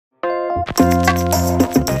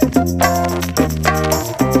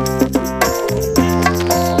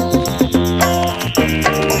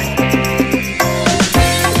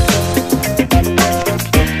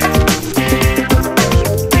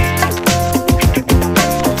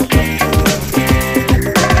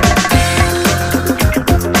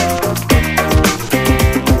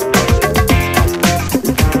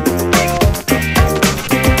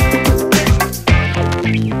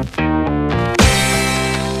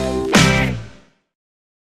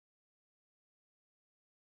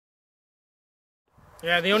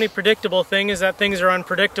Yeah, the only predictable thing is that things are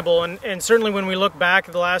unpredictable, and certainly when we look back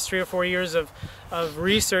at the last 3 or 4 years of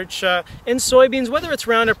research in soybeans, whether it's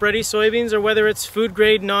Roundup Ready soybeans or whether it's food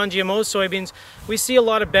grade non-GMO soybeans, we see a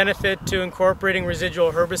lot of benefit to incorporating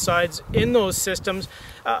residual herbicides in those systems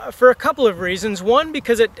for a couple of reasons. One,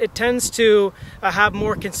 because it tends to have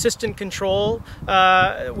more consistent control.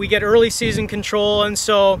 We get early season control, and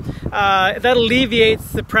so that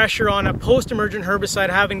alleviates the pressure on a post-emergent herbicide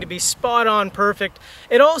having to be spot on perfect.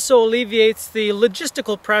 It also alleviates the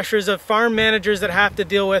logistical pressures of farm managers that have to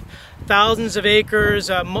deal with thousands of acres,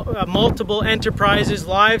 multiple enterprises,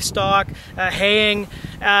 livestock, haying,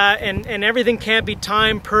 and everything can't be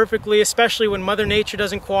timed perfectly, especially when Mother Nature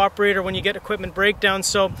doesn't cooperate or when you get equipment breakdowns.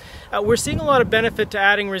 So we're seeing a lot of benefit to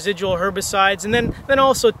adding residual herbicides, and then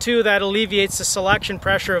also too that alleviates the selection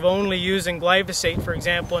pressure of only using glyphosate, for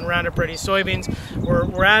example, in Roundup Ready soybeans.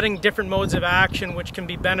 We're adding different modes of action which can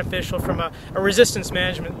be beneficial from a resistance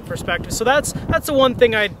management perspective. So that's the one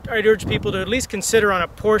thing I'd urge people to at least consider on a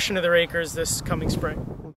portion of their acres this coming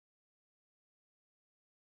spring.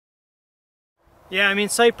 Yeah, I mean,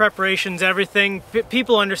 site preparation's everything.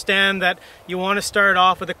 People understand that you want to start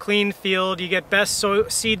off with a clean field. You get best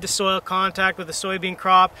seed to soil contact with the soybean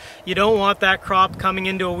crop. You don't want that crop coming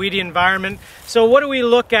into a weedy environment. So what do we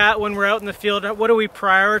look at when we're out in the field? What do we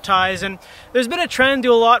prioritize? And there's been a trend to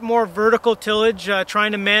a lot more vertical tillage,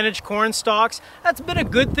 trying to manage corn stalks. That's been a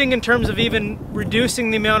good thing in terms of even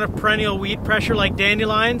reducing the amount of perennial weed pressure like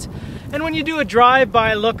dandelions. And when you do a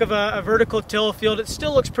drive-by look of a vertical till field, it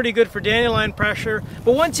still looks pretty good for dandelion pressure.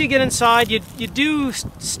 But once you get inside, you do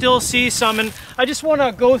still see some. And I just want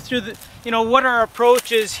to go through what our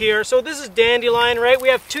approach is here. So this is dandelion, right? We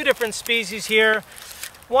have two different species here.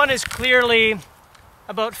 One is clearly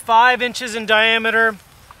about 5 inches in diameter.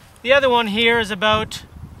 The other one here is about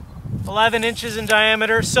 11 inches in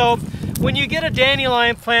diameter. So when you get a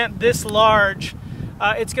dandelion plant this large,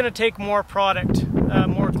 it's going to take more product,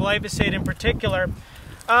 more glyphosate in particular.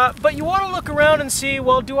 But you want to look around and see,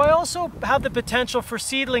 well, do I also have the potential for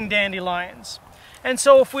seedling dandelions? And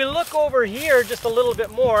so if we look over here just a little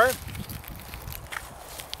bit more,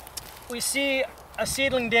 we see a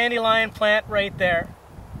seedling dandelion plant right there.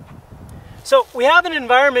 So we have an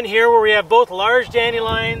environment here where we have both large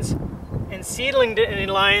dandelions and seedling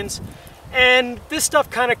dandelions, and this stuff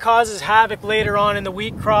kind of causes havoc later on in the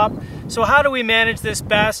wheat crop. So how do we manage this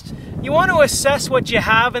best? You want to assess what you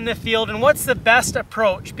have in the field and what's the best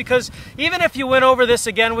approach, because even if you went over this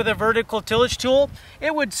again with a vertical tillage tool,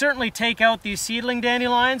 it would certainly take out these seedling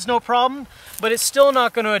dandelions, no problem, but it's still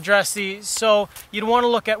not going to address these. So you'd want to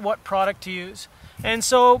look at what product to use. And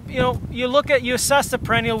so, you assess the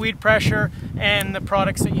perennial weed pressure and the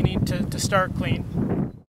products that you need to start clean.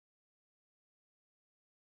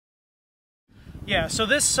 Yeah, so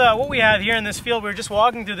this, what we have here in this field, we were just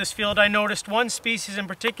walking through this field, I noticed one species in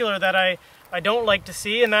particular that I don't like to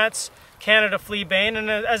see, and that's Canada fleabane. And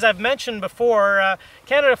as I've mentioned before,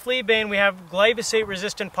 Canada fleabane, we have glyphosate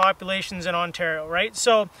resistant populations in Ontario, right?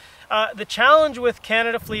 So the challenge with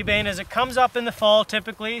Canada fleabane is it comes up in the fall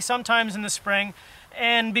typically, sometimes in the spring,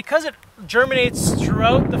 and because it germinates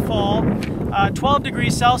throughout the fall, 12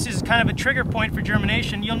 degrees Celsius is kind of a trigger point for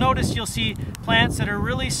germination. You'll see plants that are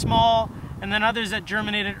really small and then others that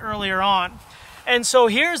germinated earlier on. And so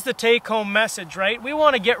here's the take-home message, right? We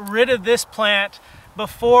want to get rid of this plant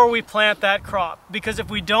before we plant that crop, because if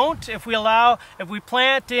we don't, if we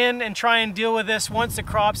plant in and try and deal with this once the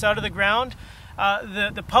crop's out of the ground,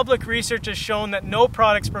 the public research has shown that no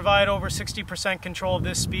products provide over 60% control of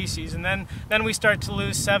this species, and then we start to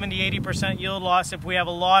lose 70–80% yield loss if we have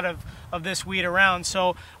a lot of this weed around.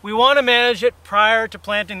 So we want to manage it prior to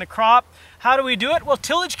planting the crop. How do we do it? Well,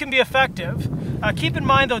 tillage can be effective. Keep in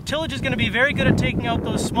mind though, tillage is going to be very good at taking out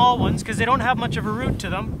those small ones because they don't have much of a root to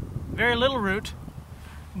them, very little root.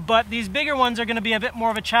 But these bigger ones are going to be a bit more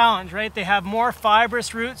of a challenge, right? They have more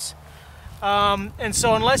fibrous roots. And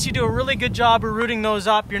so unless you do a really good job of rooting those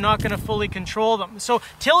up, you're not going to fully control them. So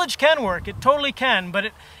tillage can work, it totally can, but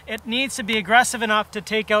it needs to be aggressive enough to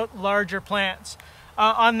take out larger plants.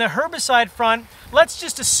 On the herbicide front, let's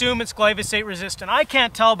just assume it's glyphosate resistant. I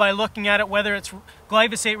can't tell by looking at it whether it's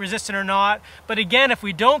glyphosate resistant or not, but again, if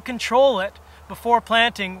we don't control it before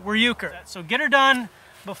planting, we're euchre. So get her done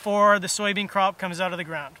before the soybean crop comes out of the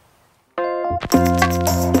ground.